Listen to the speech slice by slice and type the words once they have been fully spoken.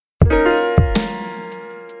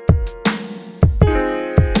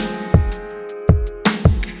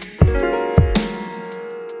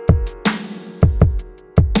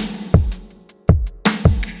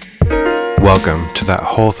That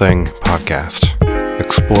Whole Thing podcast,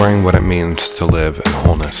 exploring what it means to live in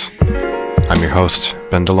wholeness. I'm your host,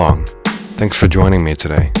 Ben DeLong. Thanks for joining me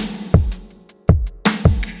today.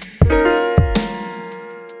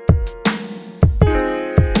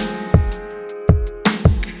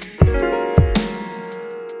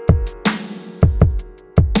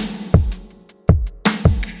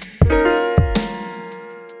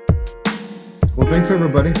 Well, thanks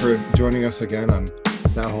everybody for joining us again on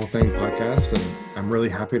That Whole Thing podcast, and I'm really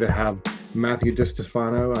happy to have Matthew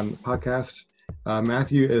DiStefano on the podcast.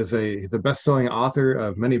 Matthew is he's a best-selling author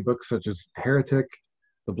of many books such as Heretic,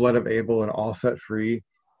 The Blood of Abel, and All Set Free.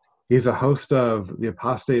 He's a host of the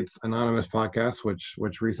Apostates Anonymous podcast,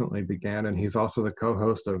 which recently began, and he's also the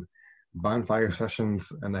co-host of Bonfire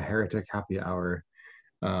Sessions and the Heretic Happy Hour,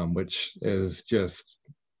 which is just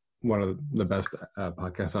one of the best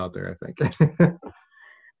podcasts out there, I think.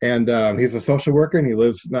 And he's a social worker, and he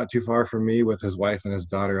lives not too far from me with his wife and his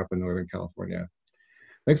daughter up in Northern California.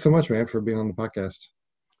 Thanks so much, man, for being on the podcast.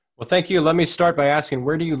 Well, thank you. Let me start by asking,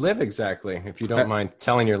 where do you live exactly, if you don't mind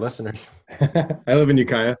telling your listeners? I live in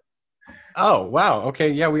Ukiah. Oh, wow. Okay.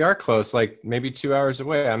 Yeah, we are close, like maybe 2 hours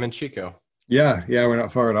away. I'm in Chico. Yeah, we're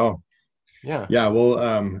not far at all. Yeah. Yeah,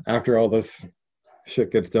 well, after all this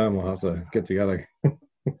shit gets done, we'll have to get together.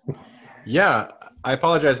 Yeah, I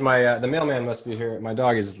apologize. The mailman must be here. My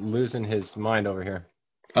dog is losing his mind over here.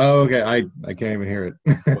 Oh, okay. I can't even hear it.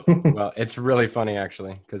 Well, it's really funny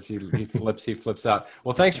actually, because he flips out.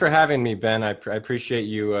 Well, thanks for having me, Ben. I appreciate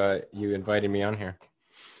you inviting me on here.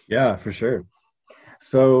 Yeah, for sure.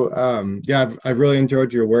 So I've really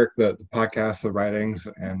enjoyed your work, the podcast, the writings,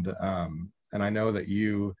 and I know that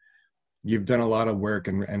you've done a lot of work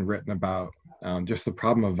and written about just the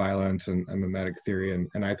problem of violence and mimetic theory,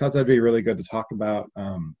 and I thought that'd be really good to talk about.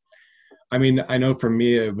 I mean, I know for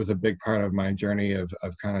me it was a big part of my journey of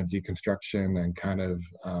kind of deconstruction and kind of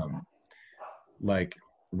like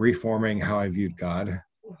reforming how I viewed God,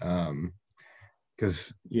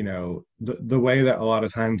 because the way that a lot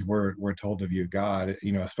of times we're told to view God,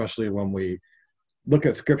 especially when we look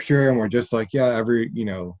at scripture and we're just like, yeah, every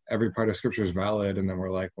part of scripture is valid, and then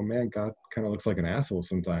we're like, well, man, God kind of looks like an asshole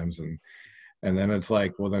sometimes, and then it's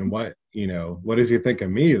like, well, then what does he think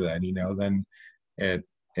of me then? Then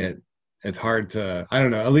it's hard to, I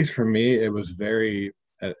don't know, at least for me, it was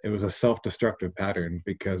a self-destructive pattern,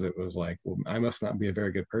 because it was like, well, I must not be a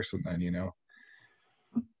very good person then,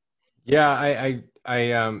 Yeah,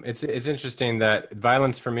 it's interesting that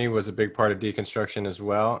violence for me was a big part of deconstruction as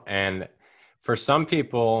well. And for some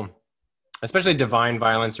people, especially divine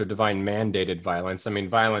violence or divine mandated violence, I mean,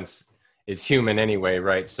 violence is human anyway,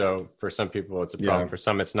 right? So for some people it's a problem, for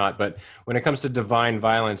some it's not. But when it comes to divine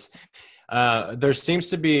violence, there seems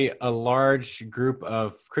to be a large group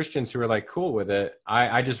of Christians who are like cool with it.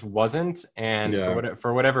 I just wasn't. And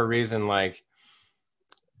for whatever reason, like,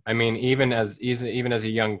 I mean, even as a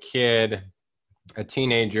young kid, a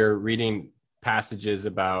teenager, reading passages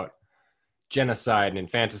about genocide and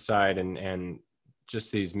infanticide and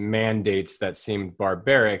just these mandates that seemed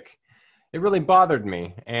barbaric, it really bothered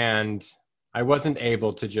me. And I wasn't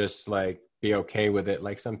able to just like be okay with it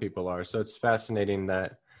like some people are. So it's fascinating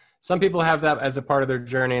that some people have that as a part of their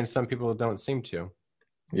journey and some people don't seem to.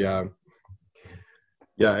 Yeah.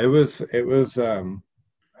 It was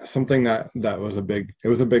something that was a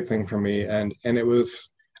big thing for me. And it was,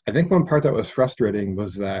 I think one part that was frustrating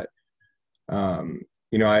was that, I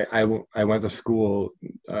went to school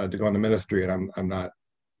to go into ministry, and I'm not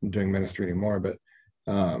doing ministry anymore, but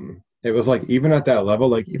it was like, even at that level,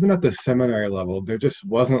 like even at the seminary level, there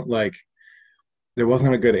wasn't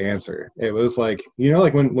a good answer. It was like,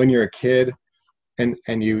 like when you're a kid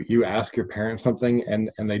and you ask your parents something and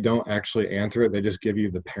they don't actually answer it, they just give you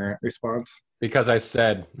the parent response. Because I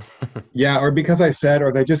said. Yeah, or because I said,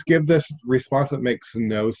 or they just give this response that makes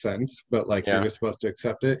no sense, but like you're just supposed to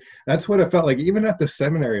accept it. That's what it felt like, even at the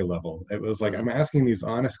seminary level. It was like, I'm asking these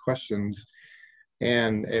honest questions,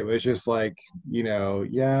 and it was just like,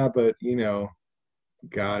 but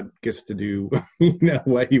God gets to do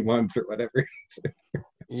what he wants or whatever.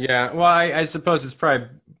 Yeah, well, I suppose it's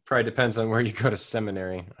probably depends on where you go to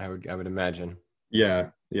seminary. I would imagine. Yeah.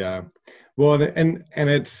 Well, and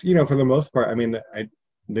it's for the most part, I mean,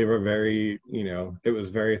 they were very it was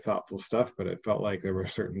very thoughtful stuff, but it felt like there were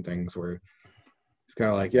certain things where it's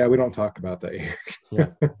kind of like, we don't talk about that here. Yeah.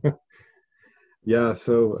 Yeah.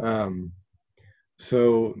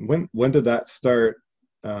 So when did that start?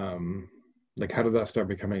 Like, how did that start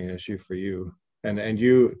becoming an issue for you? And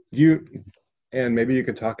you and maybe you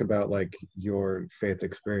could talk about like your faith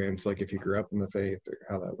experience, like if you grew up in the faith or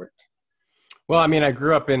how that worked. Well, I mean, I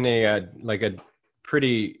grew up in a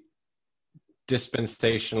pretty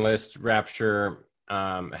dispensationalist, rapture,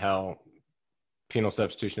 hell, penal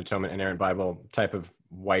substitution, atonement, inerrant Bible type of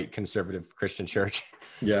white conservative Christian church.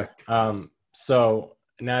 Yeah. So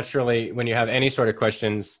naturally, when you have any sort of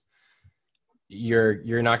questions,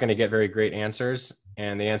 you're not going to get very great answers,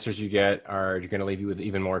 and the answers you get are going to leave you with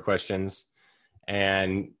even more questions.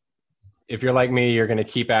 And if you're like me, you're going to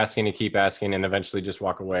keep asking and eventually just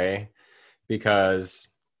walk away, because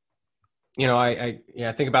I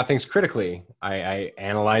think about things critically. I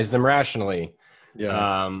analyze them rationally.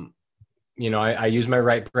 Yeah. I use my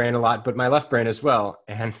right brain a lot, but my left brain as well.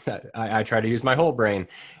 And I try to use my whole brain.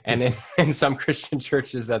 And in some Christian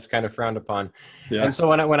churches, that's kind of frowned upon. Yeah. And so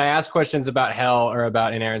when I ask questions about hell or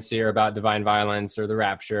about inerrancy or about divine violence or the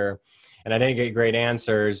rapture, and I didn't get great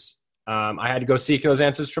answers, I had to go seek those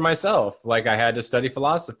answers for myself. Like, I had to study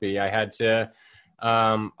philosophy. I had to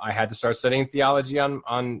start studying theology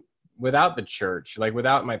on without the church, like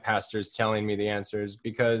without my pastors telling me the answers,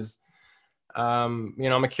 because I'm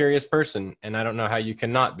a curious person, and I don't know how you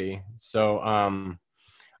cannot be. So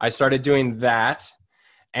I started doing that.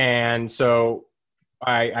 And so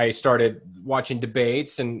I started watching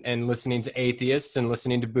debates and listening to atheists and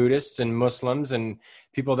listening to Buddhists and Muslims and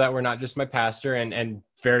people that were not just my pastor, and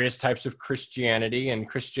various types of Christianity and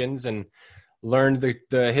Christians, and learned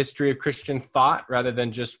the history of Christian thought rather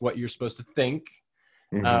than just what you're supposed to think.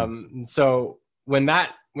 Mm-hmm. So when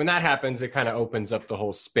that happens, it kind of opens up the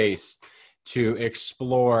whole space to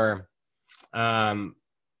explore a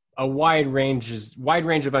wide range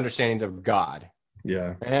of understandings of God.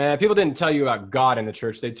 Yeah. And people didn't tell you about God in the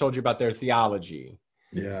church. They told you about their theology.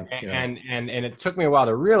 Yeah. And it took me a while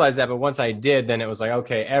to realize that, but once I did, then it was like,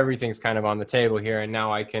 okay, everything's kind of on the table here. And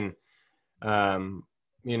now I can,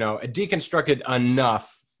 deconstruct it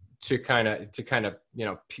enough to kind of,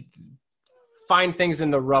 find things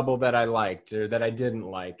in the rubble that I liked or that I didn't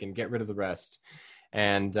like, and get rid of the rest.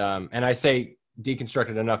 And I say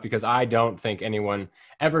deconstructed enough because I don't think anyone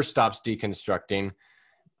ever stops deconstructing.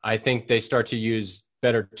 I think they start to use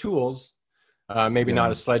better tools, maybe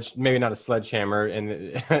not a sledgehammer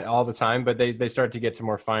and all the time, but they start to get to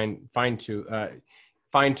more fine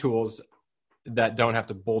tools that don't have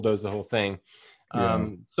to bulldoze the whole thing.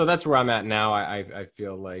 So that's where I'm at now. I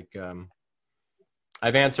feel like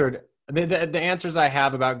I've answered the answers I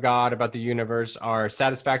have about God, about the universe, are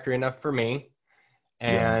satisfactory enough for me.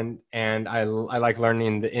 And I like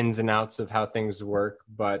learning the ins and outs of how things work,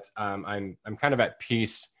 but I'm kind of at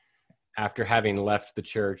peace after having left the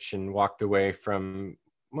church and walked away from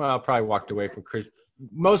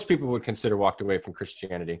most people would consider walked away from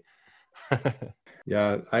Christianity.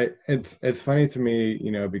 Yeah, it's funny to me,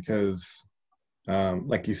 because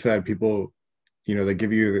like you said, people, they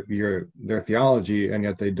give you their theology, and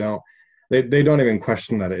yet they don't even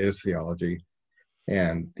question that it is theology.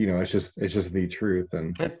 And it's just the truth,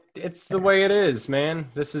 and it's the way it is, man.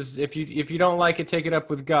 This is, if you don't like it, take it up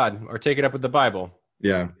with God or take it up with the Bible.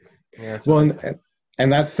 Yeah.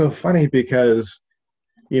 And that's so funny because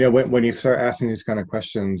when you start asking these kind of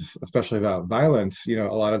questions, especially about violence, a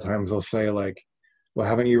lot of times they'll say like, well,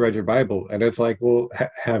 haven't you read your Bible? And it's like, well,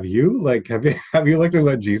 have you have you looked at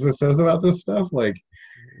what Jesus says about this stuff? Like,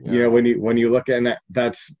 when you look at that,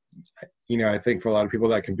 that's I think for a lot of people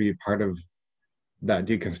that can be part of that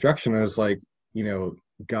deconstruction is like,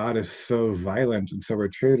 God is so violent and so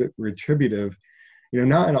retributive,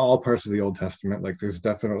 not in all parts of the Old Testament. Like, there's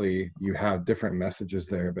definitely, you have different messages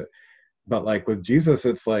there, but like with Jesus,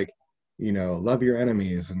 it's like, love your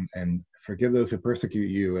enemies and forgive those who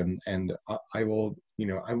persecute you. And I will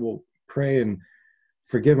pray and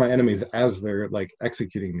forgive my enemies as they're like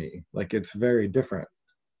executing me. Like, it's very different.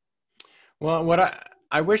 Well, what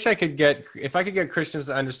I wish I could if I could get Christians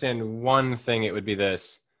to understand one thing, it would be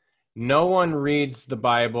this: no one reads the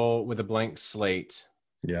Bible with a blank slate.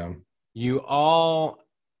 Yeah. You all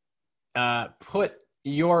put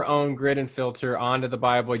your own grid and filter onto the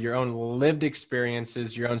Bible, your own lived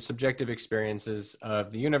experiences, your own subjective experiences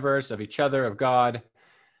of the universe, of each other, of God,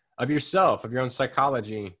 of yourself, of your own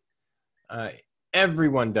psychology.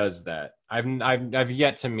 Everyone does that. I've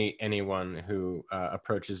yet to meet anyone who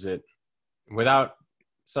approaches it without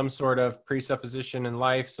some sort of presupposition in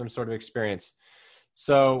life, some sort of experience.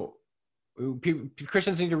 So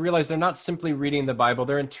Christians need to realize they're not simply reading the Bible,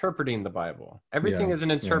 they're interpreting the Bible. Everything is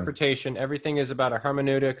an interpretation. Everything is about a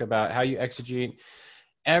hermeneutic, about how you exegete.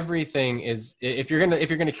 Everything is, if you're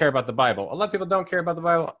gonna care about the Bible. A lot of people don't care about the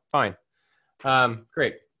Bible. Fine.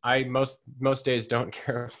 Great. I most days don't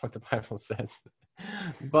care what the Bible says.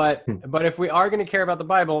 But if we are going to care about the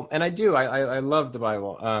Bible, and I do, I love the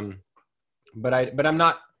Bible. But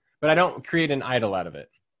I don't create an idol out of it.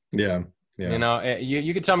 Yeah. You know,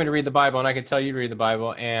 you could tell me to read the Bible, and I could tell you to read the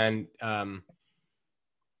Bible, and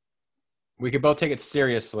we could both take it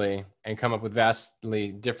seriously and come up with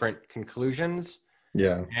vastly different conclusions.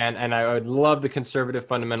 Yeah. And I would love the conservative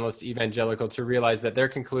fundamentalist evangelical to realize that their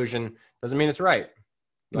conclusion doesn't mean it's right.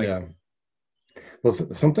 Yeah. Well,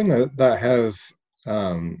 something that has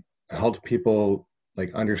helped people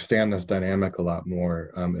like understand this dynamic a lot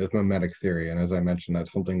more is mimetic theory. And as I mentioned,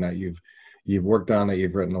 that's something that you've worked on, that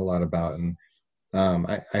you've written a lot about. And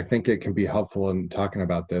I think it can be helpful in talking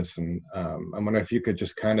about this. And I wonder if you could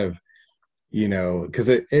just kind of, you know, because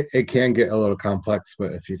it can get a little complex,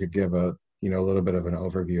 but if you could give a little bit of an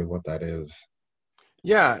overview of what that is.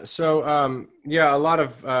 Yeah. So, a lot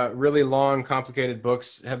of really long, complicated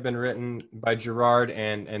books have been written by Girard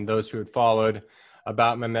and those who had followed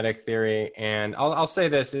about mimetic theory. And I'll say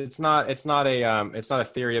this: it's not a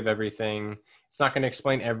theory of everything. It's not going to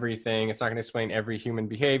explain everything. It's not going to explain every human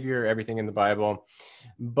behavior, everything in the Bible,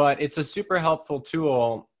 but it's a super helpful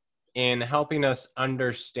tool in helping us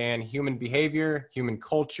understand human behavior, human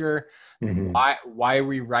culture, why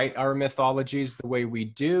we write our mythologies the way we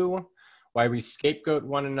do, why we scapegoat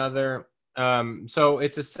one another. So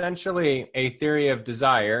it's essentially a theory of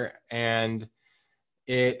desire, and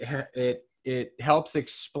it helps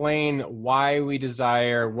explain why we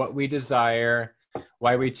desire what we desire,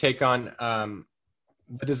 why we take on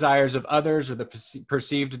the desires of others or the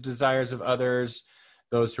perceived desires of others,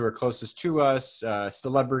 those who are closest to us,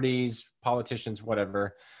 celebrities, politicians,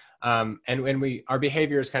 whatever. And when our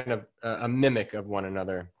behavior is kind of a mimic of one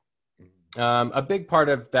another. A big part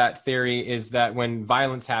of that theory is that when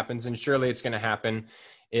violence happens, and surely it's going to happen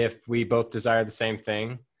if we both desire the same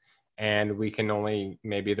thing, and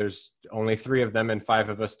maybe there's only 3 of them and 5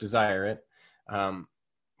 of us desire it.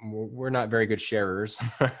 We're not very good sharers.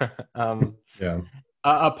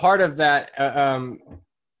 A part of that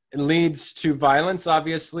leads to violence,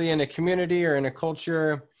 obviously, in a community or in a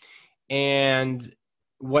culture. And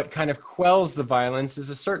what kind of quells the violence is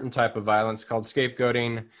a certain type of violence called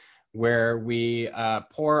scapegoating, where we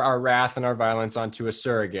pour our wrath and our violence onto a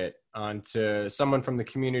surrogate, onto someone from the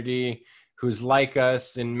community who's like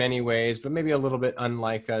us in many ways, but maybe a little bit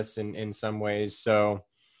unlike us in some ways. So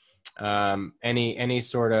any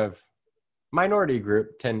sort of minority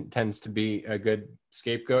group tends to be a good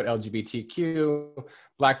scapegoat. LGBTQ,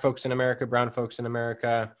 Black folks in America, brown folks in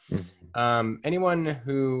America, anyone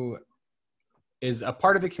who is a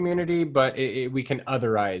part of the community, but we can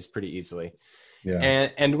otherize pretty easily. Yeah.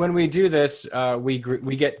 And when we do this,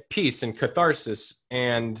 we get peace and catharsis,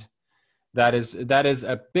 and that is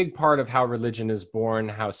a big part of how religion is born,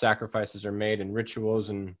 how sacrifices are made and rituals.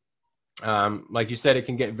 And like you said, it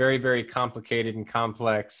can get very, very complicated and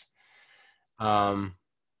complex.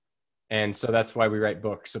 And so that's why we write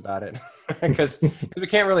books about it, because we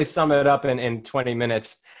can't really sum it up in 20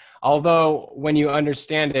 minutes. Although when you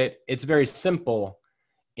understand it, it's very simple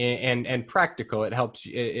and practical. It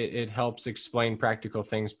helps explain practical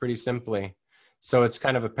things pretty simply. So it's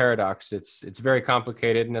kind of a paradox. It's very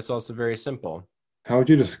complicated, and it's also very simple. How would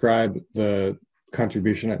you describe the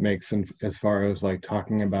contribution it makes as far as like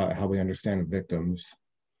talking about how we understand victims?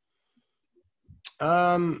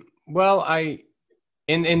 Well,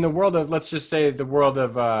 in the world of, let's just say the world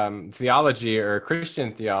of theology or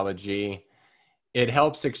Christian theology, it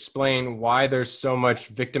helps explain why there's so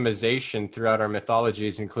much victimization throughout our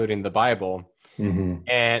mythologies, including the Bible.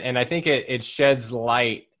 And I think it sheds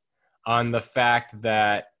light on the fact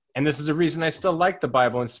that, and this is a reason I still like the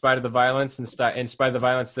Bible in spite of the violence, in spite of the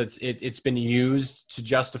violence it's been used to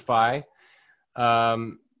justify.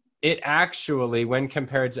 It actually, when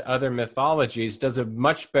compared to other mythologies, does a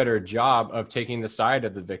much better job of taking the side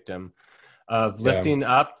of the victim, of lifting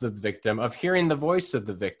up the victim, of hearing the voice of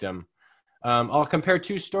the victim. I'll compare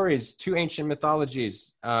 2 stories, 2 ancient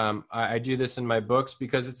mythologies. I do this in my books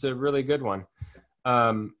because it's a really good one.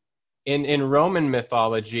 In Roman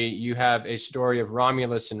mythology, you have a story of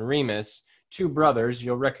Romulus and Remus, 2 brothers.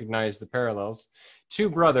 You'll recognize the parallels. 2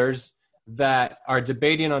 brothers that are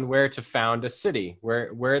debating on where to found a city.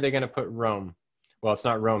 Where are they going to put Rome? Well, it's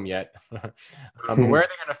not Rome yet. Where are they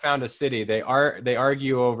going to found a city? They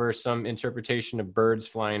argue over some interpretation of birds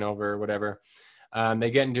flying over or whatever.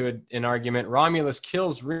 They get into an argument. Romulus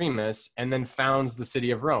kills Remus and then founds the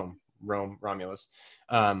city of Rome. Romulus.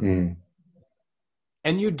 And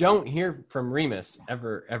you don't hear from Remus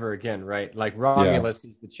ever again, right? Like Romulus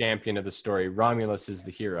is the champion of the story. Romulus is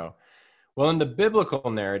the hero. Well, in the biblical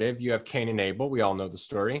narrative, you have Cain and Abel. We all know the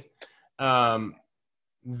story.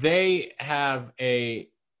 They have a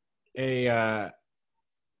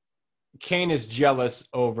Cain is jealous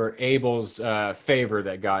over Abel's favor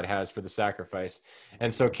that God has for the sacrifice,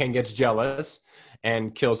 and so Cain gets jealous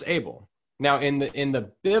and kills Abel. Now, in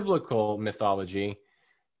the biblical mythology,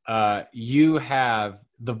 you have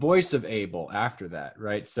the voice of Abel after that,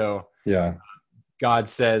 right? So Yeah. God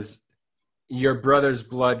says, "Your brother's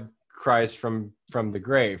blood cries from the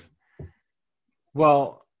grave."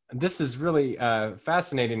 Well, this is really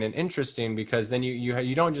fascinating and interesting, because then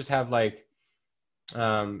you don't just have like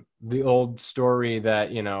the old story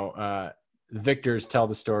that victors tell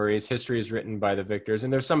the stories. History is written by the victors,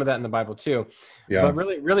 and there's some of that in the Bible too. Yeah. But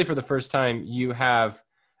really, for the first time, you have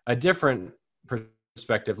a different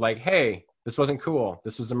perspective. Like, hey, this wasn't cool.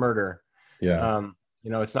 This was a murder. Yeah.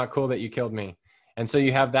 It's not cool that you killed me. And so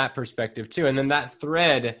you have that perspective too. And then that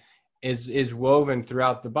thread is woven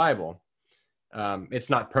throughout the Bible. It's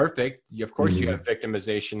not perfect. Of course, you have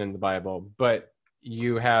victimization in the Bible, but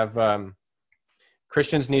you have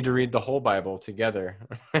Christians need to read the whole Bible together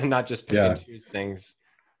and not just pick and choose things.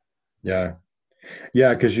 Yeah.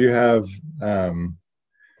 Yeah. Because you have,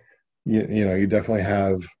 you definitely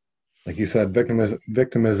have, like you said,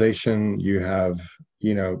 victimization. You have,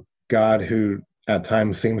 God who at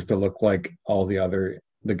times seems to look like all the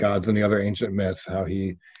gods in the other ancient myths, how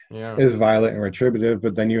he is violent and retributive.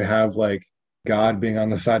 But then you have like God being on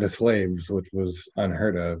the side of slaves, which was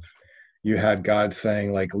unheard of. You had God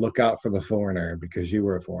saying like, look out for the foreigner because you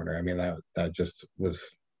were a foreigner. I mean, that just was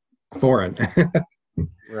foreign.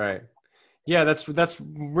 Right. Yeah, that's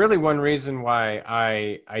really one reason why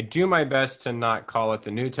I do my best to not call it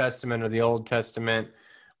the New Testament or the Old Testament,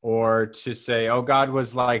 or to say, oh, God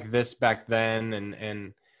was like this back then,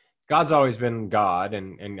 and God's always been God,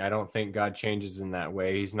 and I don't think God changes in that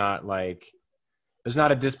way. He's not like, there's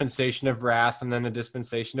not a dispensation of wrath and then a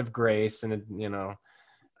dispensation of grace, and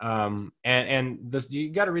and this, you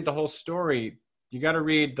got to read the whole story. You got to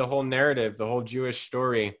read the whole narrative, the whole Jewish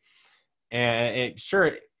story, and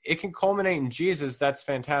it can culminate in Jesus. That's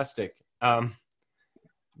fantastic.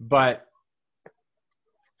 But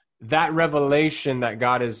that revelation that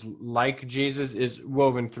God is like Jesus is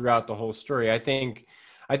woven throughout the whole story. I think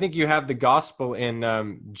you have the gospel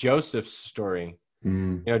in Joseph's story.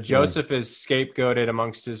 Joseph is scapegoated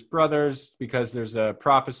amongst his brothers because there's a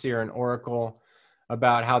prophecy or an oracle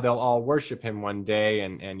about how they'll all worship him one day.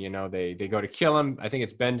 And they go to kill him. I think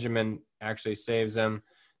it's Benjamin actually saves him.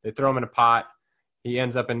 They throw him in a pot. He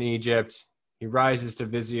ends up in Egypt. He rises to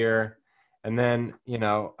vizier. And then,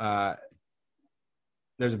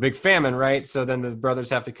 there's a big famine, right? So then the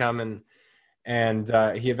brothers have to come, and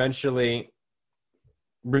he eventually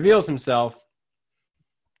reveals himself,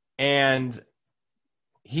 and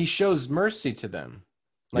he shows mercy to them.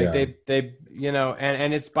 Like they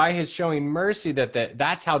and it's by his showing mercy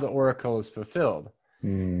that's how the oracle is fulfilled.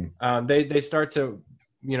 They start to,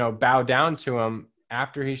 bow down to him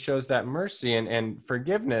after he shows that mercy and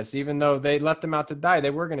forgiveness, even though they left him out to die.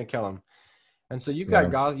 They were going to kill him. And so you've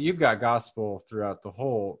got gospel throughout the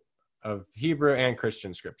whole of Hebrew and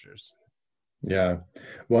Christian scriptures. Yeah.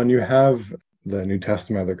 Well, and you have the New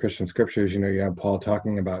Testament, the Christian scriptures, you have Paul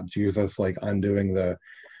talking about Jesus, like undoing the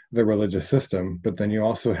religious system. But then you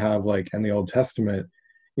also have, like, in the Old Testament,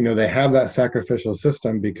 they have that sacrificial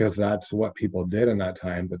system because that's what people did in that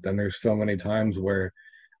time. But then there's so many times where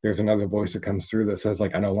there's another voice that comes through that says,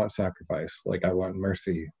 like, I don't want sacrifice. Like, I want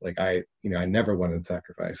mercy. Like, I never wanted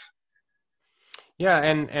sacrifice. Yeah,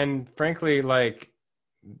 and frankly, like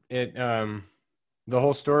it, the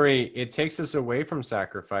whole story, it takes us away from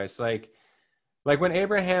sacrifice. Like when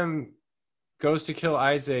Abraham goes to kill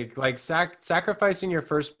Isaac, like sacrificing your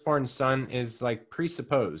firstborn son is like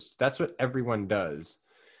presupposed. That's what everyone does.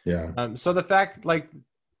 Yeah. So the fact, like,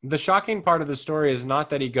 the shocking part of the story is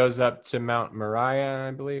not that he goes up to Mount Moriah,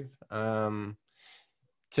 I believe,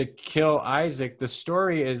 to kill Isaac. The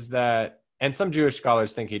story is that, and some Jewish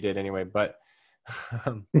scholars think he did anyway, but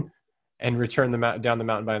and return down the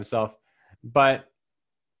mountain by himself. But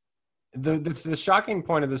the shocking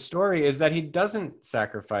point of the story is that he doesn't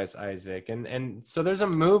sacrifice Isaac. And so there's a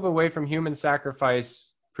move away from human sacrifice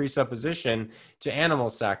presupposition to animal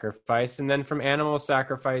sacrifice. And then from animal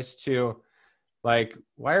sacrifice to, like,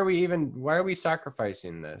 why are we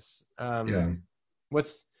sacrificing this? And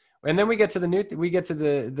then we get to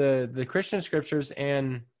the Christian scriptures,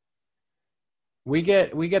 and we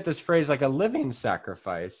get this phrase, like, a living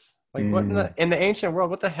sacrifice. Like, what in the ancient world,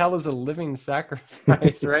 what the hell is a living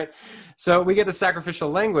sacrifice, right? So we get the sacrificial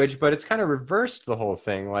language, but it's kind of reversed the whole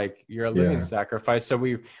thing. Like, you're a living sacrifice. So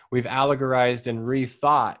we've allegorized and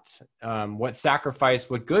rethought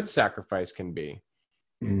what good sacrifice can be.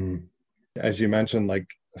 As you mentioned, like,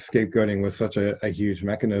 scapegoating was such a huge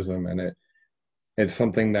mechanism, and it's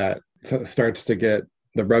something that starts to get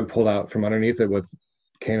the rug pulled out from underneath it with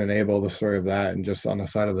Cain and Abel, the story of that, and just on the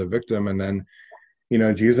side of the victim. And then,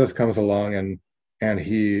 Jesus comes along and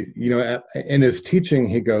he, in his teaching,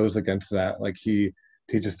 he goes against that. Like he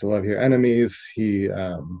teaches to love your enemies. He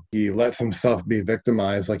lets himself be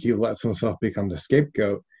victimized. Like he lets himself become the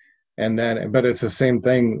scapegoat. And then, but it's the same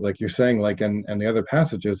thing, like you're saying, like in the other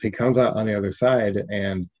passages, he comes out on the other side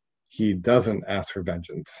and he doesn't ask for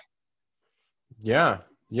vengeance. Yeah.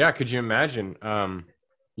 Yeah. Could you imagine?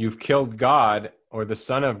 You've killed God or the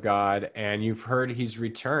Son of God, and you've heard he's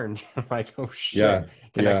returned. Like, oh shit. Yeah.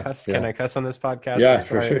 Can Yeah. I cuss? Yeah. Can I cuss on this podcast? Yeah, I'm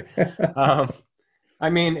for sorry. sure. I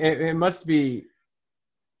mean, it must be,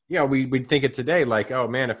 we'd think it today, like, oh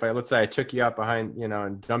man, let's say I took you out behind,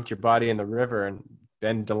 and dumped your body in the river, and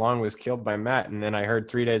Ben DeLong was killed by Matt. And then I heard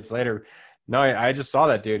 3 days later, no, I just saw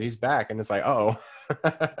that dude. He's back. And it's like, oh,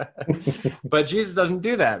 but Jesus doesn't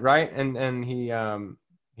do that. Right. And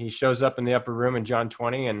he shows up in the upper room in John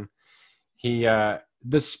 20, and the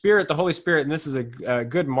Holy Spirit, and this is a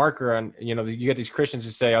good marker on, you get these Christians who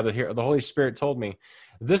say, oh, the Holy Spirit told me.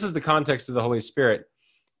 This is the context of the Holy Spirit.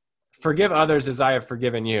 Forgive others as I have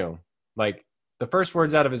forgiven you. Like the first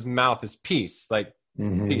words out of his mouth is peace, like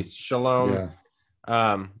peace, shalom. Yeah.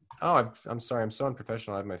 I'm sorry. I'm so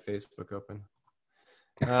unprofessional. I have my Facebook open.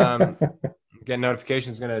 Get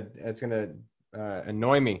notifications. It's gonna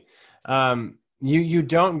annoy me. You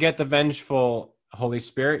don't get the vengeful Holy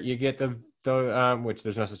Spirit. You get the which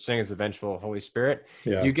there's no such thing as the vengeful Holy Spirit.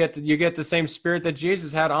 Yeah. You get the same Spirit that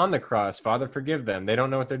Jesus had on the cross. Father, forgive them. They don't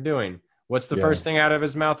know what they're doing. What's the first thing out of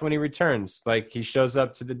his mouth when he returns? Like he shows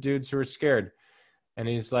up to the dudes who are scared, and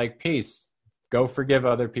he's like, peace. Go forgive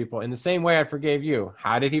other people in the same way I forgave you.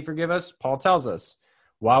 How did he forgive us? Paul tells us,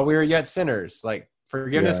 while we were yet sinners. Like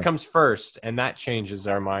forgiveness comes first, and that changes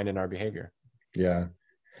our mind and our behavior. Yeah.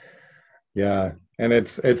 Yeah. And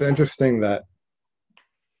it's interesting that,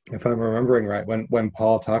 if I'm remembering right, when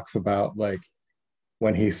Paul talks about, like,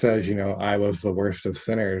 when he says, I was the worst of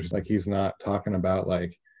sinners, like he's not talking about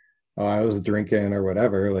like, oh, I was drinking or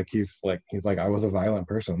whatever. Like he's like, I was a violent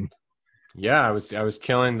person. Yeah, I was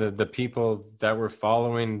killing the people that were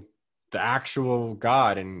following the actual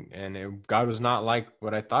God, and God was not like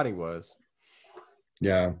what I thought he was.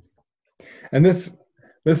 Yeah. And this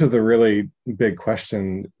is a really big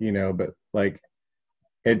question, but like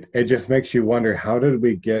it just makes you wonder, how did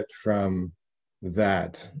we get from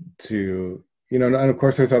that to, and of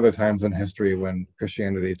course there's other times in history when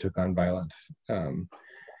Christianity took on violence.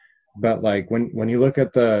 But like when you look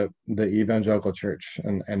at the evangelical church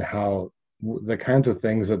and how the kinds of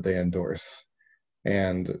things that they endorse,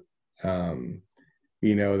 and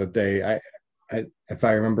that they, if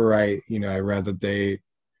I remember right, I read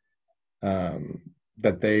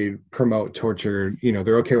that they promote torture.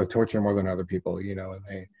 They're okay with torture more than other people.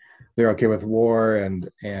 And they're okay with war and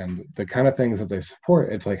the kind of things that they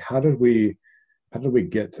support. It's like, how did we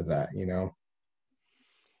get to that?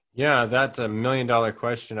 Yeah, that's $1 million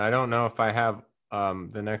question. I don't know if I have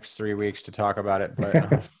the next 3 weeks to talk about it,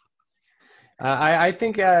 but I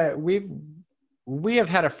think we have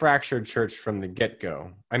had a fractured church from the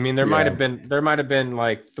get-go. I mean, there might have been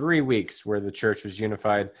like 3 weeks where the church was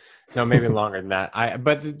unified. No, maybe longer than that.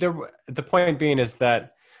 But the point being is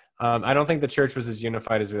that I don't think the church was as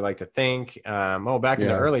unified as we like to think. Back in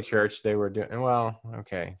the early church, they were doing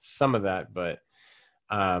some of that, but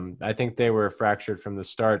I think they were fractured from the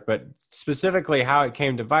start. But specifically how it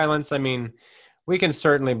came to violence, I mean, we can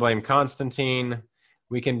certainly blame Constantine.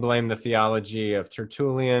 We can blame the theology of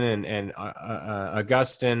Tertullian and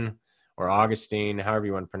Augustine, or Augustine, however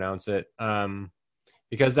you want to pronounce it,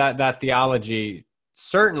 because that theology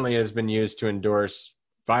certainly has been used to endorse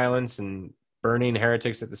violence and burning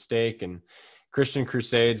heretics at the stake and Christian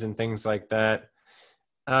crusades and things like that.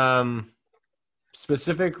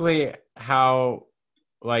 Specifically, how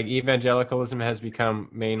like evangelicalism has become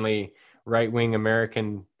mainly right-wing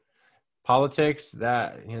American politics,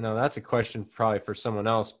 that's a question probably for someone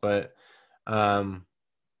else, but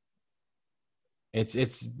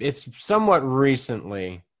it's somewhat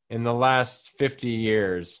recently in the last 50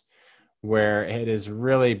 years where it has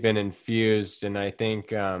really been infused. And I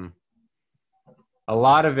think a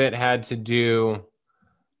lot of it had to do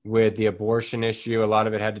with the abortion issue. A lot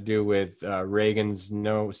of it had to do with Reagan's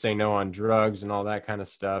say no on drugs and all that kind of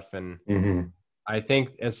stuff. And I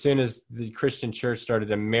think as soon as the Christian church started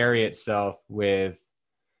to marry itself with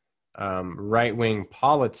right-wing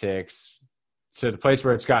politics to the place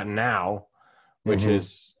where it's gotten now, which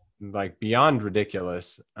is like beyond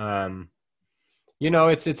ridiculous,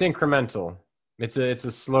 it's incremental. It's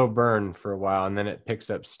a slow burn for a while, and then it picks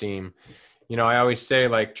up steam. I always say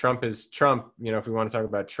like Trump is Trump. If we want to talk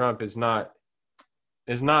about Trump, is not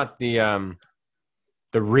the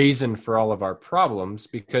reason for all of our problems,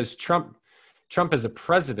 because Trump as a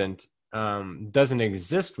president doesn't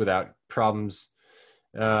exist without problems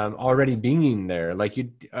already being there. Like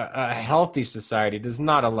a healthy society does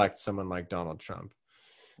not elect someone like Donald Trump.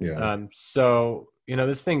 Yeah. So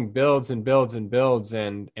this thing builds and builds and builds,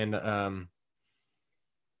 and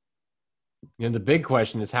the big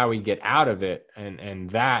question is how we get out of it, and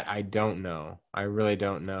that I don't know. I really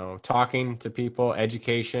don't know. Talking to people,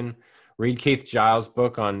 education. Read Keith Giles'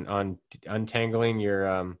 book on untangling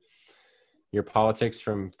your politics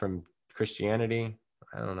from Christianity.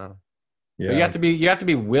 I don't know. Yeah. But you have to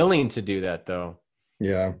be willing to do that, though.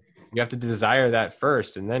 Yeah. You have to desire that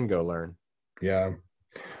first, and then go learn. Yeah.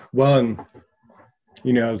 Well, and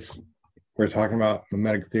we're talking about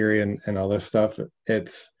mimetic theory and all this stuff.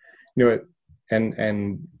 It's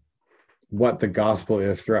and what the gospel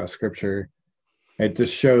is throughout Scripture. It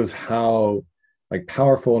just shows how like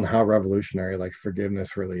powerful and how revolutionary like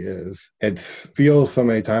forgiveness really is. It feels so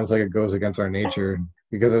many times like it goes against our nature,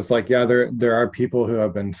 because it's like, yeah, there are people who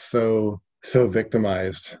have been so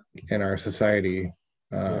victimized in our society,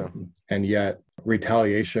 and yet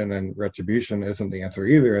retaliation and retribution isn't the answer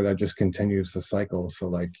either. That just continues the cycle. So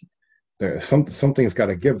like something's got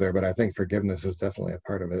to give there, but I think forgiveness is definitely a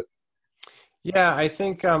part of it. Yeah, I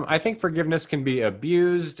think forgiveness can be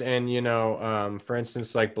abused, and for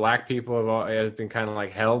instance, like Black people have been kind of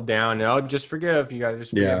like held down. Oh, just forgive. You got to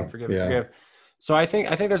just forgive. So I think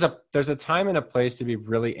there's a time and a place to be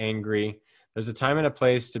really angry. There's a time and a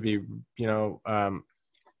place to be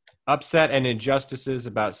upset and injustices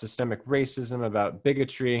about systemic racism, about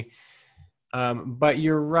bigotry. But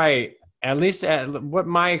you're right. At least what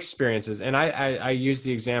my experience is, and I use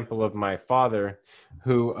the example of my father,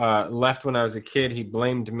 who left when I was a kid. He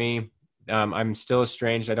blamed me. I'm still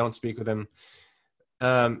estranged. I don't speak with him.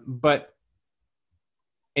 But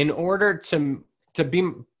in order to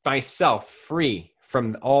be myself free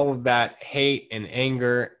from all of that hate and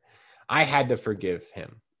anger, I had to forgive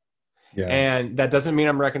him. Yeah. And that doesn't mean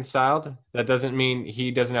I'm reconciled. That doesn't mean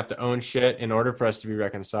he doesn't have to own shit in order for us to be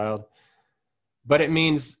reconciled. But it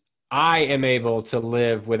means I am able to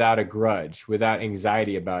live without a grudge, without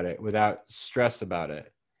anxiety about it, without stress about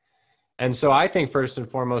it. And so I think first and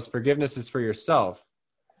foremost, forgiveness is for yourself.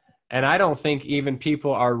 And I don't think even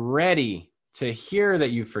people are ready to hear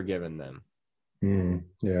that you've forgiven them.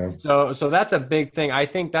 Yeah. So that's a big thing. I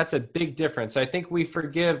think that's a big difference. I think we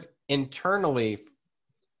forgive internally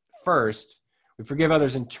first. We forgive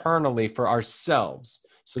others internally for ourselves,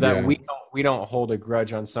 so that we don't hold a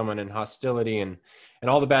grudge on someone in hostility and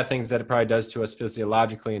all the bad things that it probably does to us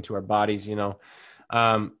physiologically and to our bodies, and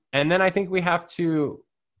then I think we have to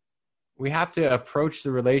approach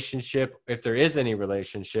the relationship, if there is any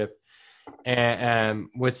relationship, and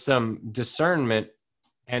with some discernment,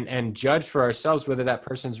 and judge for ourselves whether that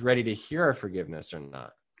person's ready to hear our forgiveness or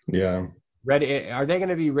not. Yeah. Are they going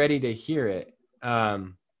to be ready to hear it?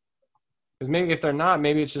 Because maybe if they're not,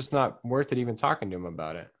 maybe it's just not worth it even talking to them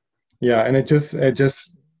about it. Yeah, and it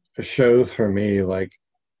just shows for me, like,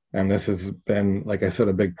 and this has been, like I said,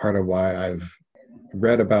 a big part of why I've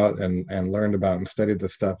read about and learned about and studied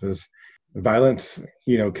this stuff, is violence,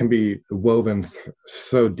 can be woven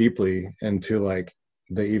so deeply into like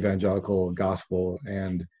the evangelical gospel,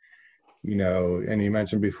 and and you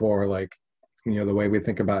mentioned before, like, the way we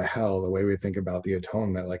think about hell, the way we think about the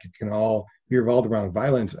atonement, like it can all be revolved around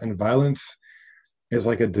violence, and violence is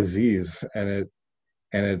like a disease, and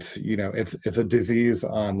it's it's a disease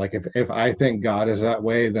on, like, if I think God is that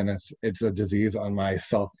way, then it's a disease on my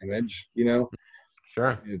self-image.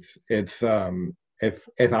 Sure. It's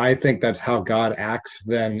if I think that's how God acts,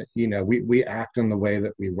 then we act in the way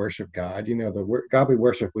that we worship God. The God we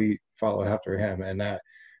worship, we follow after Him, and that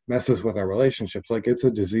messes with our relationships. Like, it's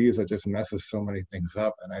a disease that just messes so many things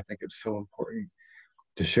up, and I think it's so important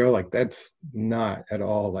to show, like, that's not at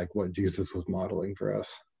all like what Jesus was modeling for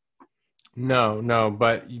us. No,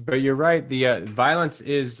 but you're right. The violence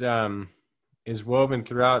is woven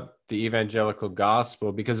throughout the evangelical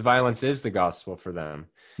gospel, because violence is the gospel for them.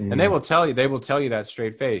 And they will tell you that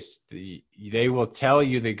straight face. They will tell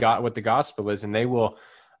you what the gospel is, and they will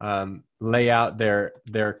lay out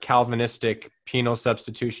their Calvinistic penal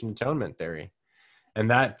substitution atonement theory, and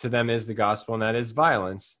that to them is the gospel, and that is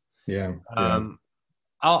violence. Yeah.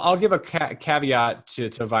 I'll give a caveat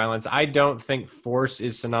to violence. I don't think force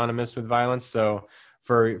is synonymous with violence. So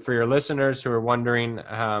for your listeners who are wondering,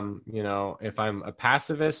 if I'm a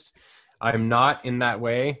pacifist, I'm not in that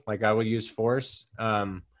way. Like, I will use force.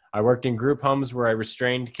 I worked in group homes where I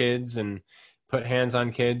restrained kids and put hands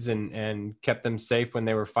on kids and kept them safe when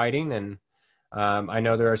they were fighting. And I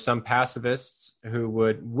know there are some pacifists who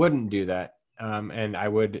wouldn't do that. And I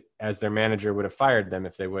would, as their manager, would have fired them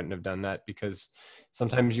if they wouldn't have done that, because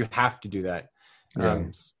sometimes you have to do that. Yeah.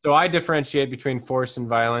 So I differentiate between force and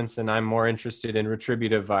violence, and I'm more interested in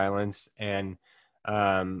retributive violence and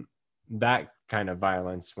that kind of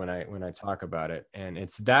violence when I talk about it. And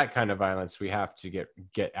it's that kind of violence we have to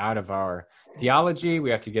get out of our theology.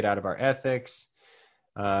 We have to get out of our ethics,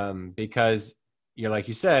 because like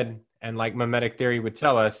you said, and like mimetic theory would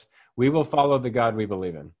tell us, we will follow the God we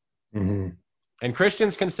believe in. Mm-hmm. And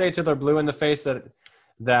Christians can say till they're blue in the face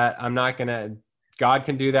that I'm not going to, God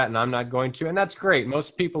can do that and I'm not going to. And that's great.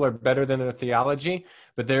 Most people are better than their theology,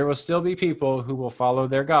 but there will still be people who will follow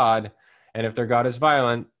their God. And if their God is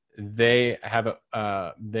violent, they're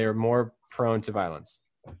more prone to violence.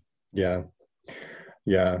 Yeah.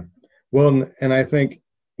 Yeah. Well, and I think,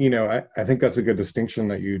 I think that's a good distinction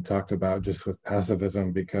that you talked about just with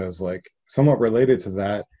pacifism, because like somewhat related to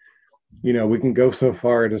that, we can go so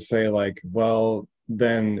far to say like, well,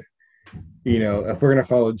 then, if we're going to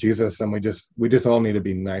follow Jesus, then we just all need to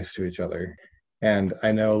be nice to each other. And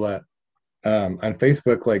I know that on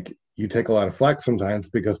Facebook, like you take a lot of flack sometimes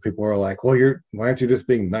because people are like, well, why aren't you just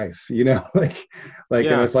being nice? like,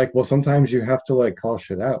 Yeah. And it's like, well, sometimes you have to like call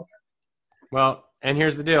shit out. Well, and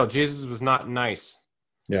here's the deal. Jesus was not nice.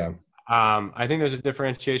 Yeah. I think there's a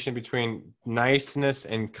differentiation between niceness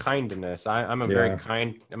and kindness. I'm a very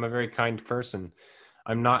kind person.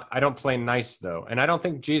 I don't play nice though. And I don't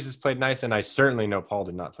think Jesus played nice. And I certainly know Paul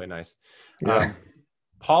did not play nice. Yeah.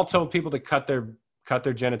 Paul told people to cut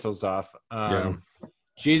their genitals off.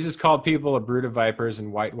 Jesus called people a brood of vipers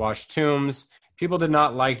and whitewashed tombs. People did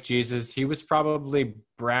not like Jesus. He was probably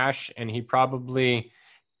brash, and he probably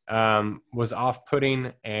was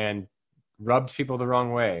off-putting and rubbed people the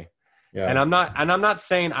wrong way. Yeah. And I'm not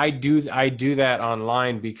saying I do that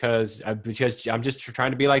online because I'm just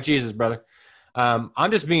trying to be like Jesus, brother.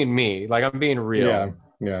 I'm just being me. Like, I'm being real.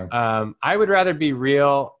 Yeah. I would rather be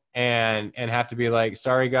real and have to be like,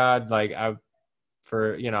 sorry, God, like I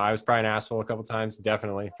was probably an asshole a couple times,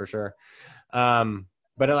 definitely, for sure.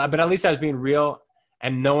 But at least I was being real,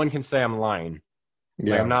 and no one can say I'm lying.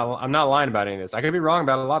 Yeah. Like, I'm not lying about any of this. I could be wrong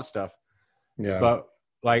about a lot of stuff. Yeah. But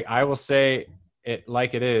like, I will say it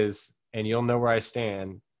like it is, and you'll know where I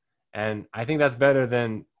stand. And I think that's better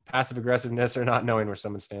than passive aggressiveness or not knowing where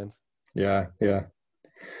someone stands. Yeah. Yeah.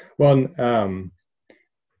 Well,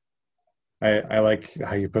 I like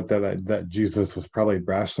how you put that Jesus was probably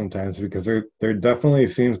brash sometimes, because there definitely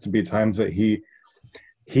seems to be times that he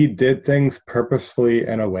did things purposefully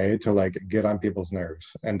in a way to like get on people's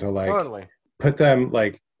nerves and to like totally put them,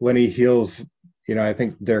 like when he heals, I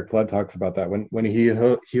think Derek Flood talks about that when he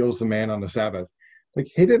heals the man on the Sabbath, like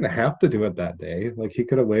he didn't have to do it that day. Like he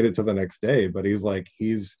could have waited till the next day, but he's like,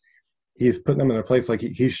 he's putting them in their place. Like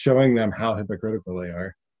he's showing them how hypocritical they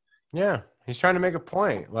are. Yeah. He's trying to make a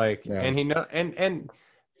point. Like, yeah. And and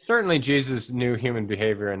certainly Jesus knew human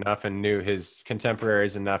behavior enough and knew his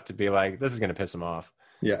contemporaries enough to be like, this is going to piss him off.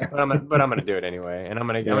 Yeah. But I'm going to do it anyway. And I'm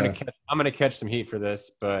going to catch some heat for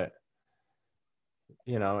this, but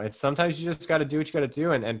it's sometimes you just got to do what you got to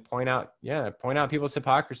do and point out people's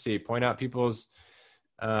hypocrisy, point out people's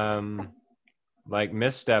like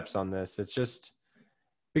missteps on this. It's just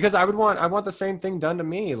because I want the same thing done to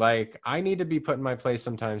me. Like, I need to be put in my place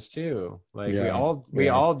sometimes too. Like we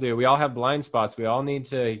all do. We all have blind spots. We all need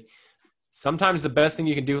to. Sometimes the best thing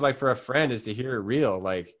you can do, like for a friend, is to hear it real.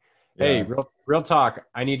 Like, hey, real talk.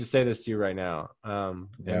 I need to say this to you right now.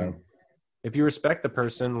 And if you respect the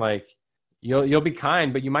person, like you'll be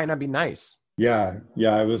kind, but you might not be nice. Yeah.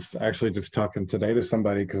 I was actually just talking today to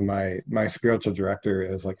somebody because my spiritual director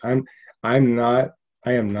is like, I am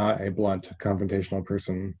not a blunt, confrontational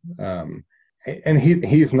person. And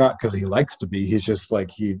he's not because he likes to be. He's just like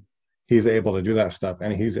he's able to do that stuff,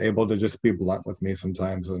 and he's able to just be blunt with me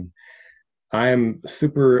sometimes. And I'm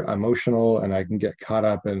super emotional, and I can get caught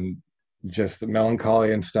up in just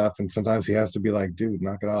melancholy and stuff. And sometimes he has to be like, dude,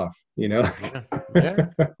 knock it off, Yeah.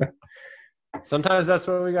 Sometimes that's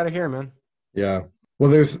what we got to hear, man. Yeah.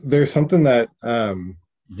 Well, there's something that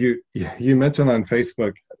you mentioned on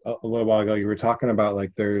Facebook a little while ago. You were talking about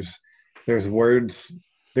like there's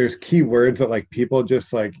key words that like people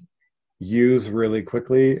just like use really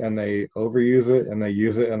quickly, and they overuse it, and they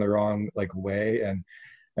use it in the wrong like way. And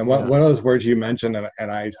one of those words you mentioned,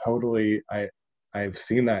 and I've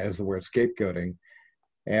seen that, is the word scapegoating.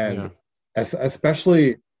 And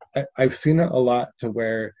especially I've seen it a lot to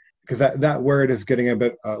where, because that word is getting a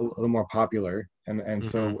little more popular, and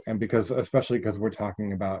so, and especially because we're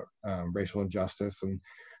talking about racial injustice and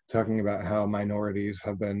talking about how minorities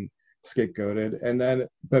have been scapegoated, and then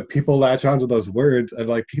but people latch onto those words, and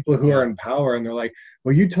like people who are Yeah. in power, and they're like,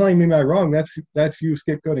 well, you telling me my wrong, that's you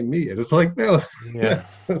scapegoating me. And it's like, no, Yeah.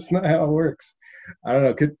 that's not how it works. I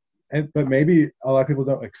don't know, but maybe a lot of people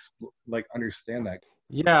don't like understand that.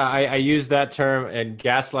 Yeah, I use that term, and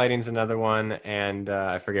gaslighting is another one, and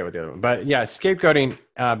I forget what the other one. But yeah, scapegoating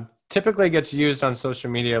typically gets used on social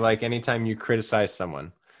media, like anytime you criticize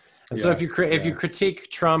someone. And so Yeah, if you yeah, critique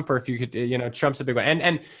Trump, or if you could, Trump's a big one,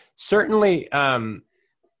 and certainly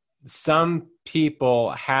some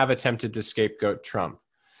people have attempted to scapegoat Trump.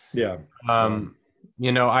 yeah, yeah, Um,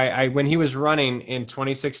 I when he was running in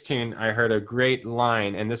 2016, I heard a great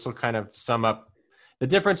line, and this will kind of sum up the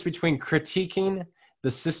difference between critiquing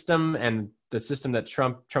the system and the system that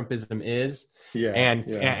Trumpism is, yeah,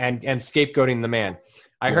 yeah, and scapegoating the man.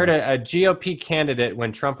 I heard yeah. a GOP candidate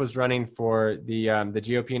when Trump was running for the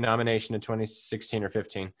GOP nomination in 2016 or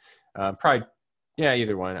 15, probably, yeah,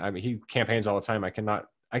 either one. I mean, he campaigns all the time. I cannot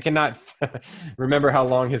remember how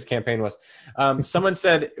long his campaign was. Someone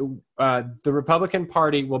said the Republican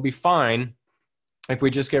Party will be fine if we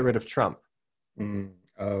just get rid of Trump. Mm.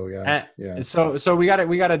 Oh yeah, And yeah, so we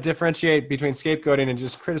got to differentiate between scapegoating and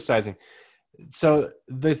just criticizing. So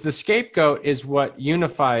the scapegoat is what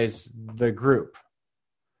unifies the group,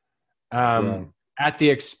 yeah, at the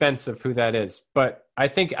expense of who that is. But I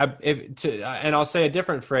think and I'll say a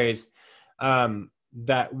different phrase.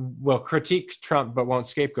 That will critique Trump but won't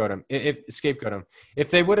scapegoat him.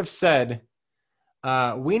 If they would have said,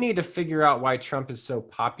 we need to figure out why Trump is so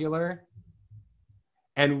popular,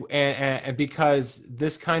 and because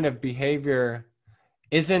this kind of behavior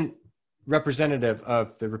isn't representative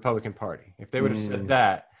of the Republican Party. If they would have said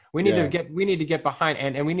that, we need yeah, to get behind,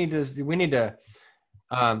 and we need to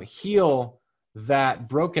heal that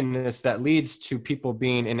brokenness that leads to people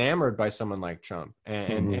being enamored by someone like Trump,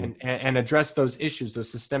 hmm and address those issues, those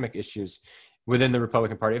systemic issues within the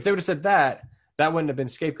Republican Party. If they would have said that, that wouldn't have been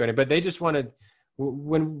scapegoating. But they just wanted,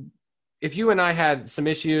 if you and I had some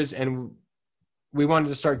issues and we wanted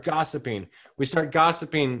to start gossiping, we start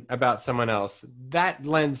gossiping about someone else, that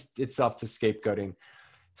lends itself to scapegoating.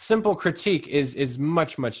 Simple critique is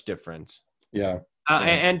much, much different. yeah, yeah,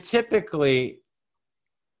 And typically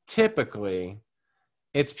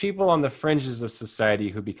it's people on the fringes of society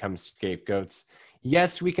who become scapegoats.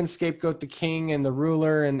 Yes, we can scapegoat the king and the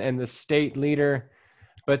ruler and the state leader,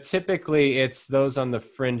 but typically it's those on the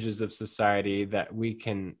fringes of society that we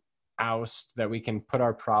can oust, that we can put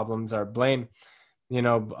our problems, our blame,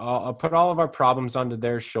 I'll put all of our problems onto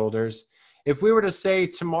their shoulders. If we were to say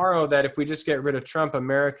tomorrow that if we just get rid of Trump,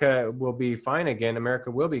 America will be fine again,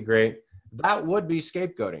 America will be great, that would be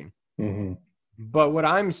scapegoating. hmm But what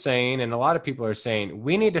I'm saying, and a lot of people are saying,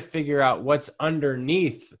 we need to figure out what's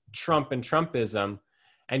underneath Trump and Trumpism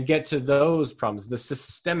and get to those problems, the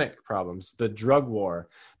systemic problems, the drug war,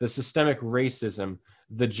 the systemic racism,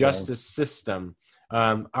 the justice system,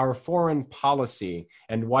 our foreign policy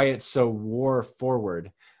and why it's so war forward,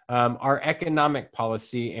 our economic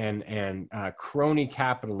policy and crony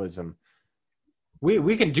capitalism.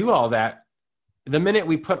 We can do all that. The minute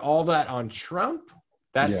we put all that on Trump,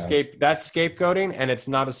 that's scapegoating, and it's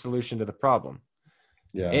not a solution to the problem.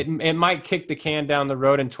 yeah. It might kick the can down the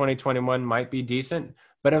road in 2021, might be decent,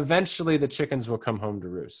 but eventually the chickens will come home to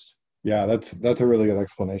roost. Yeah, that's a really good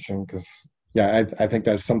explanation because I think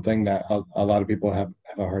that's something that a lot of people have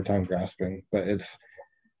a hard time grasping. It's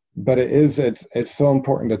so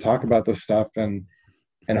important to talk about this stuff and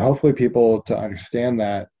hopefully people to understand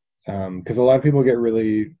that because a lot of people get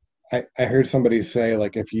really. I heard somebody say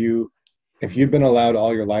like if you've been allowed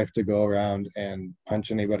all your life to go around and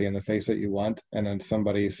punch anybody in the face that you want, and then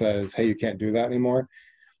somebody says, hey, you can't do that anymore,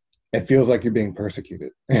 it feels like you're being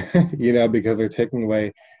persecuted, because they're taking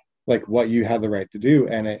away like what you have the right to do.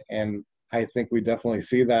 And I think we definitely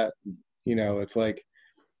see that, it's like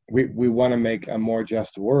we want to make a more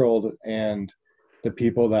just world, and the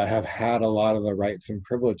people that have had a lot of the rights and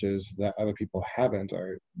privileges that other people haven't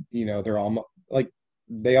are, they're almost like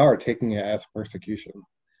they are taking it as persecution.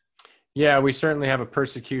 Yeah, we certainly have a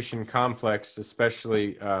persecution complex,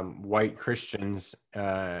 especially white Christians,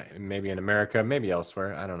 maybe in America, maybe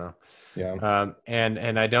elsewhere. I don't know. Yeah.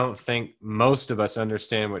 And I don't think most of us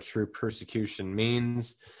understand what true persecution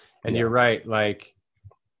means. And Yeah. you're right. Like,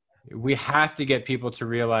 we have to get people to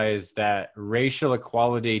realize that racial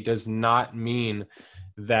equality does not mean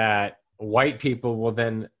that white people will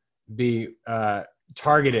then be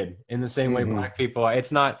targeted in the same way black people are.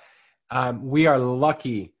 It's not. We are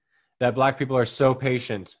lucky that black people are so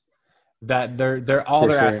patient that they're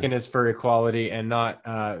asking is for equality and not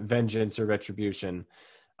vengeance or retribution.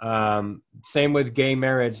 Same with gay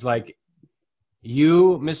marriage. Like,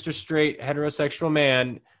 you, Mr. Straight heterosexual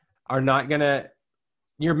man, are not gonna,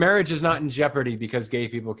 your marriage is not in jeopardy because gay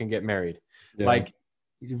people can get married. Yeah. Like,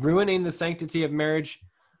 ruining the sanctity of marriage,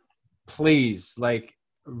 please, like,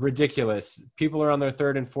 ridiculous. People are on their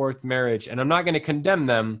third and fourth marriage, and I'm not going to condemn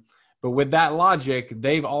them, but with that logic,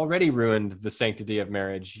 they've already ruined the sanctity of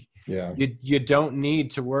marriage. Yeah. You don't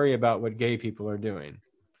need to worry about what gay people are doing.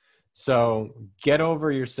 So get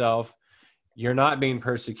over yourself. You're not being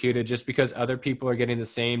persecuted just because other people are getting the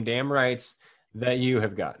same damn rights that you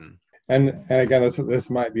have gotten. And again, this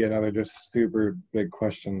might be another just super big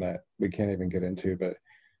question that we can't even get into, but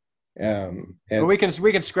but we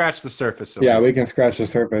can scratch the surface. Yeah, we can scratch the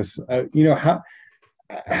surface. You know,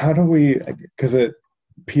 how do we? Because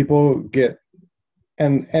people get,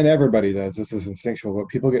 and everybody does. This is instinctual, but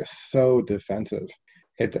people get so defensive.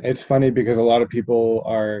 It's funny because a lot of people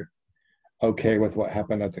are okay with what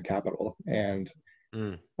happened at the Capitol, and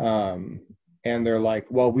they're like,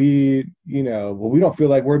 well, we don't feel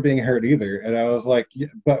like we're being hurt either. And I was like, yeah,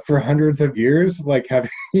 but for hundreds of years, like, have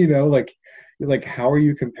like how are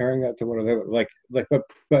you comparing that to one another?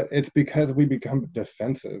 But it's because we become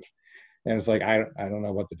defensive, and it's like I don't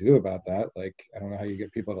know what to do about that. Like, I don't know how you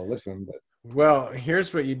get people to listen. But well,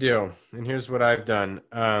 here's what you do, and here's what I've done.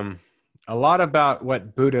 A lot about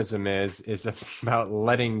what Buddhism is about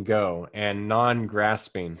letting go and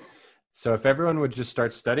non-grasping. So if everyone would just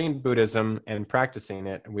start studying Buddhism and practicing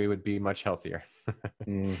it, we would be much healthier.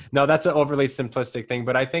 No, that's an overly simplistic thing,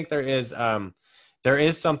 but I think there is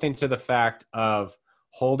something to the fact of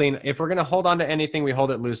holding. If we're going to hold on to anything, we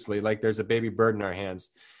hold it loosely, like there's a baby bird in our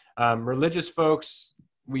hands. Religious folks,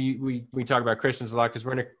 we talk about Christians a lot because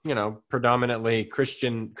we're in a, predominantly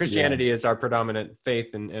Christianity is our predominant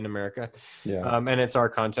faith in America. Yeah. And it's our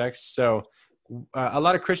context. So a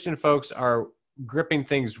lot of Christian folks are gripping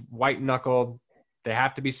things white knuckled. They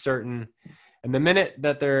have to be certain. And the minute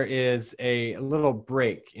that there is a little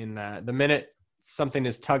break in that, the minute something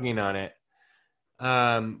is tugging on it,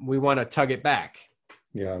 we want to tug it back.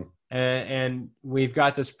 Yeah. And we've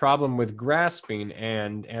got this problem with grasping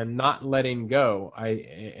and not letting go.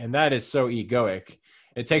 And that is so egoic.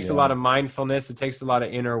 It takes a lot of mindfulness. It takes a lot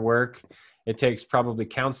of inner work. It takes probably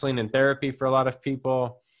counseling and therapy for a lot of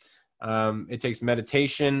people. It takes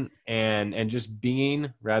meditation and just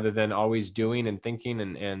being rather than always doing and thinking.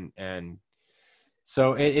 And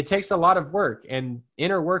so it takes a lot of work, and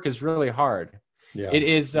inner work is really hard. Yeah. It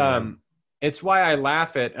is. It's why I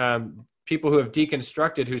laugh at people who have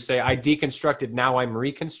deconstructed, who say, I deconstructed, now I'm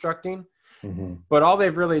reconstructing. Mm-hmm. But all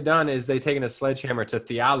they've really done is they've taken a sledgehammer to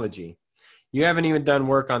theology. You haven't even done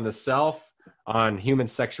work on the self, on human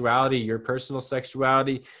sexuality, your personal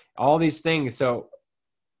sexuality, all these things. So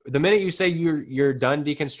the minute you say you're done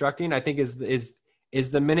deconstructing, I think is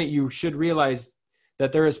the minute you should realize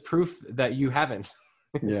that there is proof that you haven't.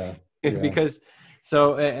 Yeah. Because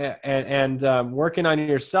so and working on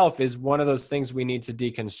yourself is one of those things we need to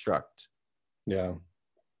deconstruct. Yeah,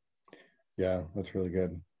 that's really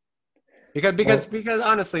good. Because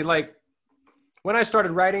honestly, like, when I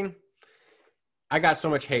started writing, I got so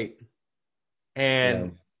much hate,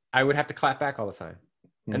 and I would have to clap back all the time.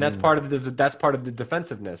 And that's part of the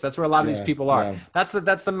defensive-ness. That's where a lot of these people are. Yeah. That's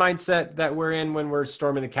the mindset that we're in when we're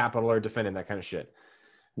storming the Capitol or defending that kind of shit.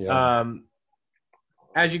 Yeah.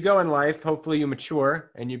 As you go in life, hopefully you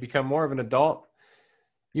mature and you become more of an adult.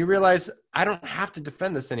 You realize, I don't have to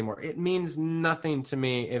defend this anymore. It means nothing to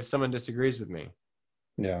me if someone disagrees with me.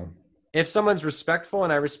 Yeah. If someone's respectful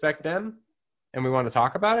and I respect them and we want to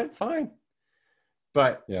talk about it, fine.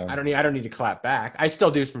 But I don't need to clap back. I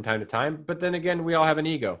still do from time to time, but then again, we all have an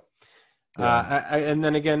ego. Yeah. And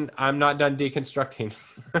then again, I'm not done deconstructing.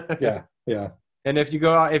 Yeah. And if you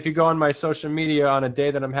go on my social media on a day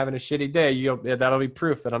that I'm having a shitty day, that'll be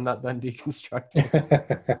proof that I'm not done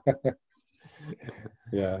deconstructing.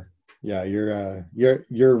 Yeah.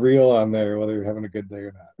 You're real on there, whether you're having a good day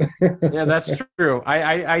or not. Yeah, that's true.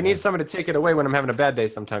 I need someone to take it away when I'm having a bad day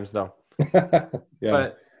sometimes, though.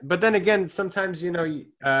 Yeah. But then again, sometimes,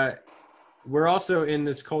 we're also in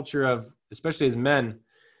this culture of, especially as men,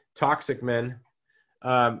 toxic men,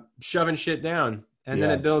 shoving shit down. And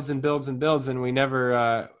then it builds and builds and builds, and we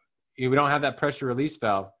never, we don't have that pressure release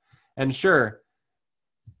valve. And sure,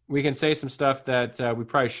 we can say some stuff that we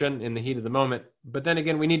probably shouldn't in the heat of the moment. But then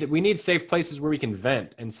again, we need safe places where we can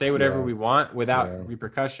vent and say whatever we want without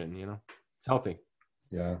repercussion. It's healthy.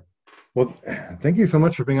 Yeah. Well, thank you so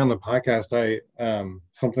much for being on the podcast.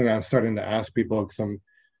 Something I'm starting to ask people, because I'm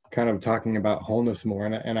kind of talking about wholeness more,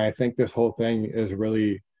 and I think this whole thing is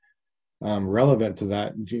really relevant to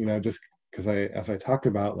that. Just because as I talked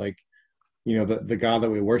about, like, the God that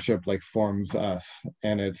we worship like forms us,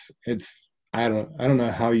 and it's I don't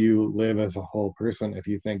know how you live as a whole person if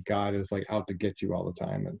you think God is like out to get you all the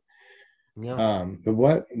time. And Yeah.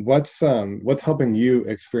 but what's helping you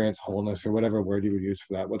experience wholeness, or whatever word you would use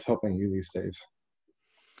for that? What's helping you these days?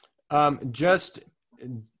 Just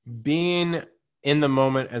being in the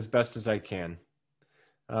moment as best as I can.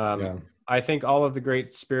 Yeah. I think all of the great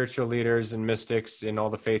spiritual leaders and mystics in all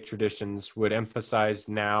the faith traditions would emphasize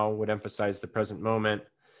the present moment,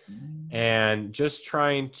 and just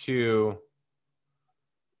trying to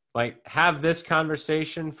like have this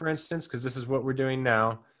conversation, for instance, because this is what we're doing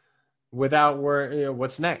now, without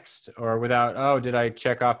what's next, or without, oh, did I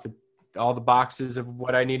check off all the boxes of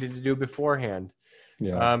what I needed to do beforehand?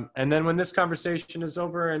 Yeah. And then when this conversation is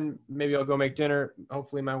over, and maybe I'll go make dinner,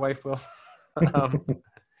 hopefully my wife will, but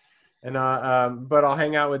I'll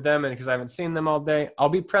hang out with them, and because I haven't seen them all day, I'll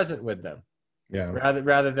be present with them. Yeah.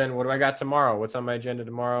 Rather than, what do I got tomorrow? What's on my agenda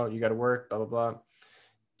tomorrow? You got to work, blah, blah, blah.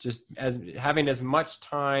 Just as having as much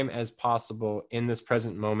time as possible in this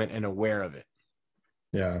present moment and aware of it.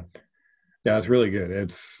 Yeah. Yeah, it's really good.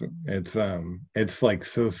 It's like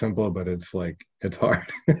so simple, but it's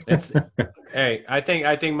hard. Hey, I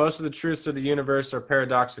think most of the truths of the universe are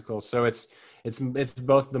paradoxical. So it's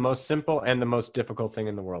both the most simple and the most difficult thing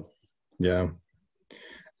in the world. Yeah.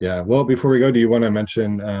 Yeah. Well, before we go, do you want to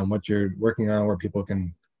mention what you're working on, where people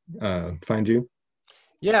can find you?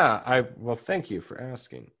 Yeah, well, thank you for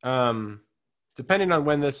asking. Depending on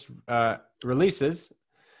when this releases,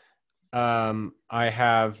 I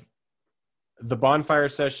have the Bonfire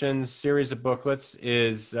Sessions series of booklets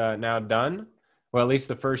is now done. Well, at least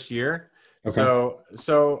the first year. Okay.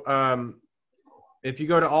 So if you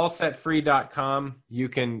go to allsetfree.com, you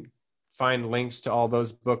can find links to all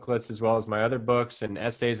those booklets, as well as my other books and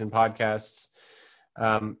essays and podcasts.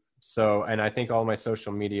 And I think all my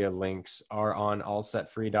social media links are on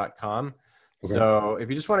allsetfree.com. Okay. So if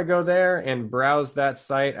you just want to go there and browse that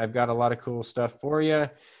site, I've got a lot of cool stuff for you.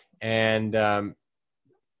 And,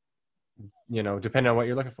 depending on what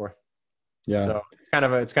you're looking for. Yeah. So it's kind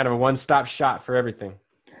of a one-stop shop for everything.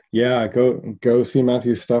 Yeah, go see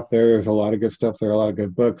Matthew's stuff there. There's a lot of good stuff there, a lot of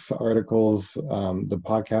good books, articles. The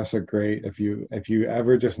podcasts are great. If you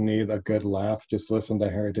ever just need a good laugh, just listen to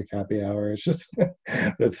Heretic Happy Hour. It's just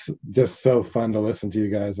it's just so fun to listen to you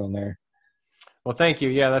guys on there. Well, thank you.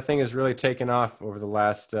 Yeah, that thing has really taken off over the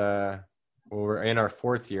last we're in our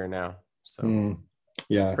 4th year now. So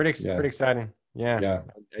yeah, it's pretty exciting. Yeah.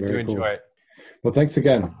 I do enjoy it. Well, thanks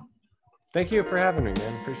again. Thank you for having me,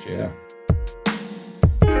 man. Appreciate it.